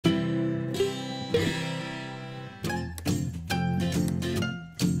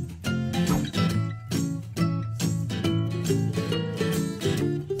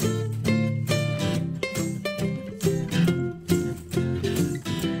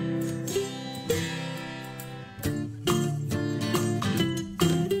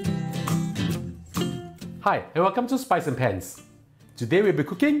Hi, and welcome to Spice and Pans. Today we'll be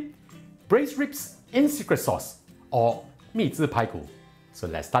cooking braised ribs in secret sauce, or 秘汁排骨. So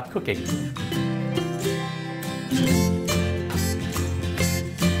let's start cooking.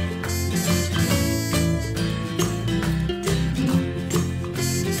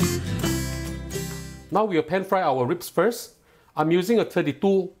 Now we'll pan fry our ribs first. I'm using a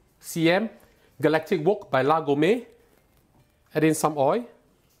 32 cm Galactic Wok by La Gourmet. Add in some oil.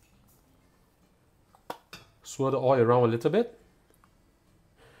 Swirl the oil around a little bit.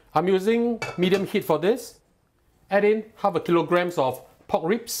 I'm using medium heat for this. Add in half a kilogram of pork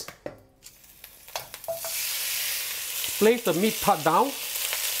ribs. Place the meat part down.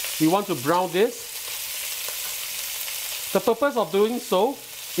 We want to brown this. The purpose of doing so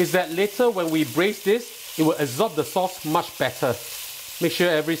is that later when we braise this, it will absorb the sauce much better. Make sure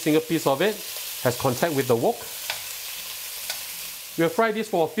every single piece of it has contact with the wok. We'll fry this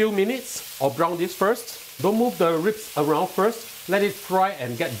for a few minutes or brown this first. Don't move the ribs around first. Let it fry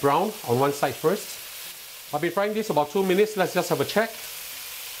and get brown on one side first. I've been frying this about 2 minutes. Let's just have a check.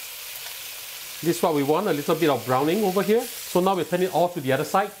 This is what we want, a little bit of browning over here. So now we'll turn it all to the other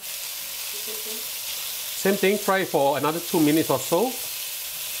side. Same thing, fry it for another 2 minutes or so.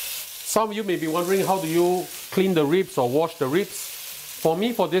 Some of you may be wondering, how do you clean the ribs or wash the ribs? For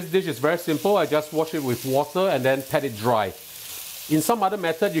me, for this dish, it's very simple. I just wash it with water and then pat it dry. In some other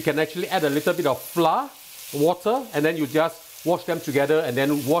method, you can actually add a little bit of flour, water, and then you just wash them together and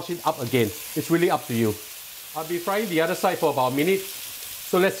then wash it up again. It's really up to you. I'll be frying the other side for about a minute.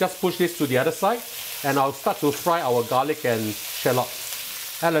 So let's just push this to the other side and I'll start to fry our garlic and shallot.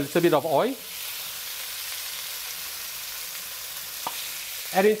 Add a little bit of oil.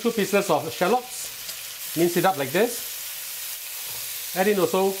 Add in 2 pieces of shallots. Mince it up like this. Add in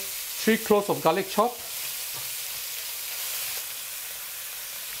also 3 cloves of garlic chop.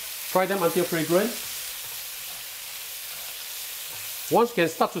 Fry them until fragrant. Once you can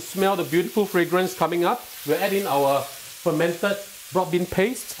start to smell the beautiful fragrance coming up, we'll add in our fermented broad bean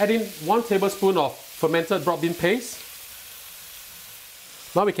paste. Add in 1 tablespoon of fermented broad bean paste.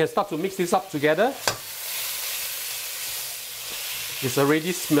 Now we can start to mix this up together. It's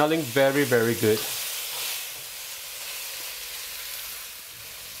already smelling very, very good.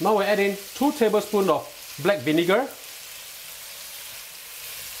 Now we're adding 2 tablespoons of black vinegar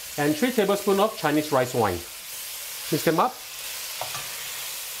and 3 tablespoons of Chinese rice wine. Mix them up.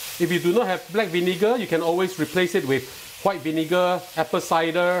 If you do not have black vinegar, you can always replace it with white vinegar, apple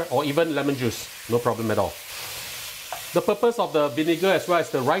cider, or even lemon juice. No problem at all. The purpose of the vinegar as well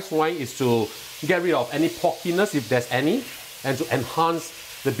as the rice wine is to get rid of any porkiness if there's any, and to enhance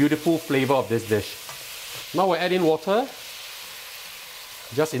the beautiful flavor of this dish. Now we're adding water,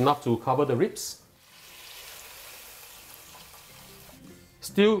 just enough to cover the ribs.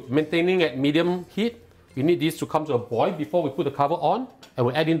 Still maintaining at medium heat. We need this to come to a boil before we put the cover on, and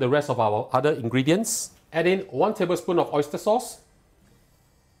we'll add in the rest of our other ingredients. Add in 1 tablespoon of oyster sauce.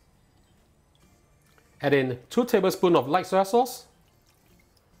 Add in 2 tablespoons of light soy sauce.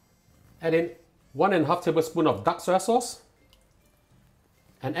 Add in 1.5 tablespoons of dark soy sauce.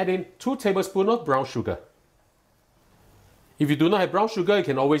 And add in 2 tablespoons of brown sugar. If you do not have brown sugar, you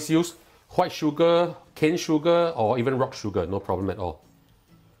can always use white sugar, cane sugar, or even rock sugar, no problem at all.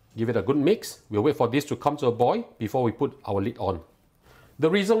 Give it a good mix. We'll wait for this to come to a boil before we put our lid on. The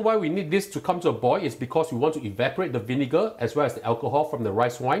reason why we need this to come to a boil is because we want to evaporate the vinegar as well as the alcohol from the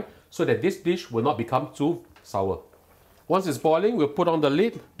rice wine so that this dish will not become too sour. Once it's boiling, we'll put on the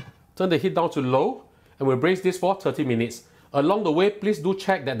lid, turn the heat down to low, and we'll braise this for 30 minutes. Along the way, please do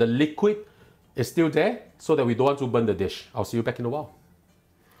check that the liquid is still there so that we don't want to burn the dish. I'll see you back in a while.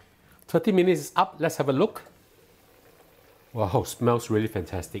 30 minutes is up. Let's have a look. Wow, smells really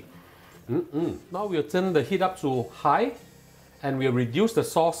fantastic. Now we'll turn the heat up to high and we'll reduce the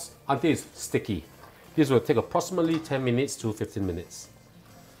sauce until it's sticky. This will take approximately 10 minutes to 15 minutes.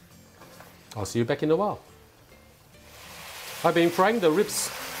 I'll see you back in a while. I've been frying the ribs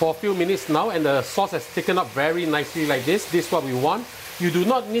for a few minutes now and the sauce has thickened up very nicely like this. This is what we want. You do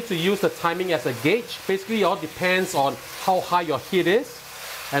not need to use the timing as a gauge. Basically, it all depends on how high your heat is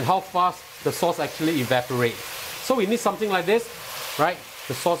and how fast the sauce actually evaporates. So we need something like this, right?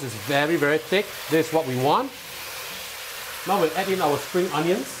 The sauce is very, very thick. This is what we want. Now we'll add in our spring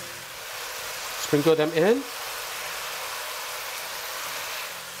onions. Sprinkle them in.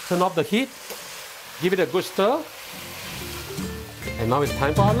 Turn off the heat. Give it a good stir. And now it's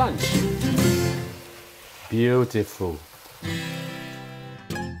time for our lunch. Beautiful.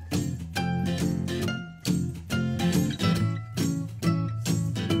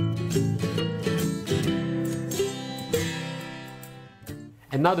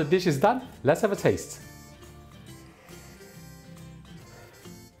 And now the dish is done, let's have a taste.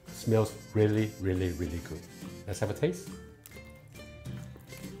 Smells really, really, really good. Let's have a taste.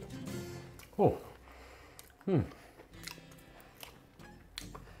 Oh, the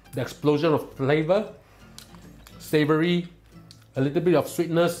explosion of flavor, savory, a little bit of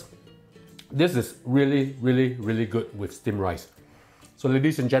sweetness. This is really, really, really good with steamed rice. So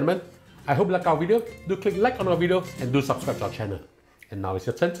ladies and gentlemen, I hope you like our video. Do click like on our video and do subscribe to our channel. And now it's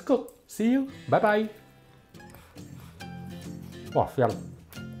your turn to cook. See you. Bye bye. Wow, 香。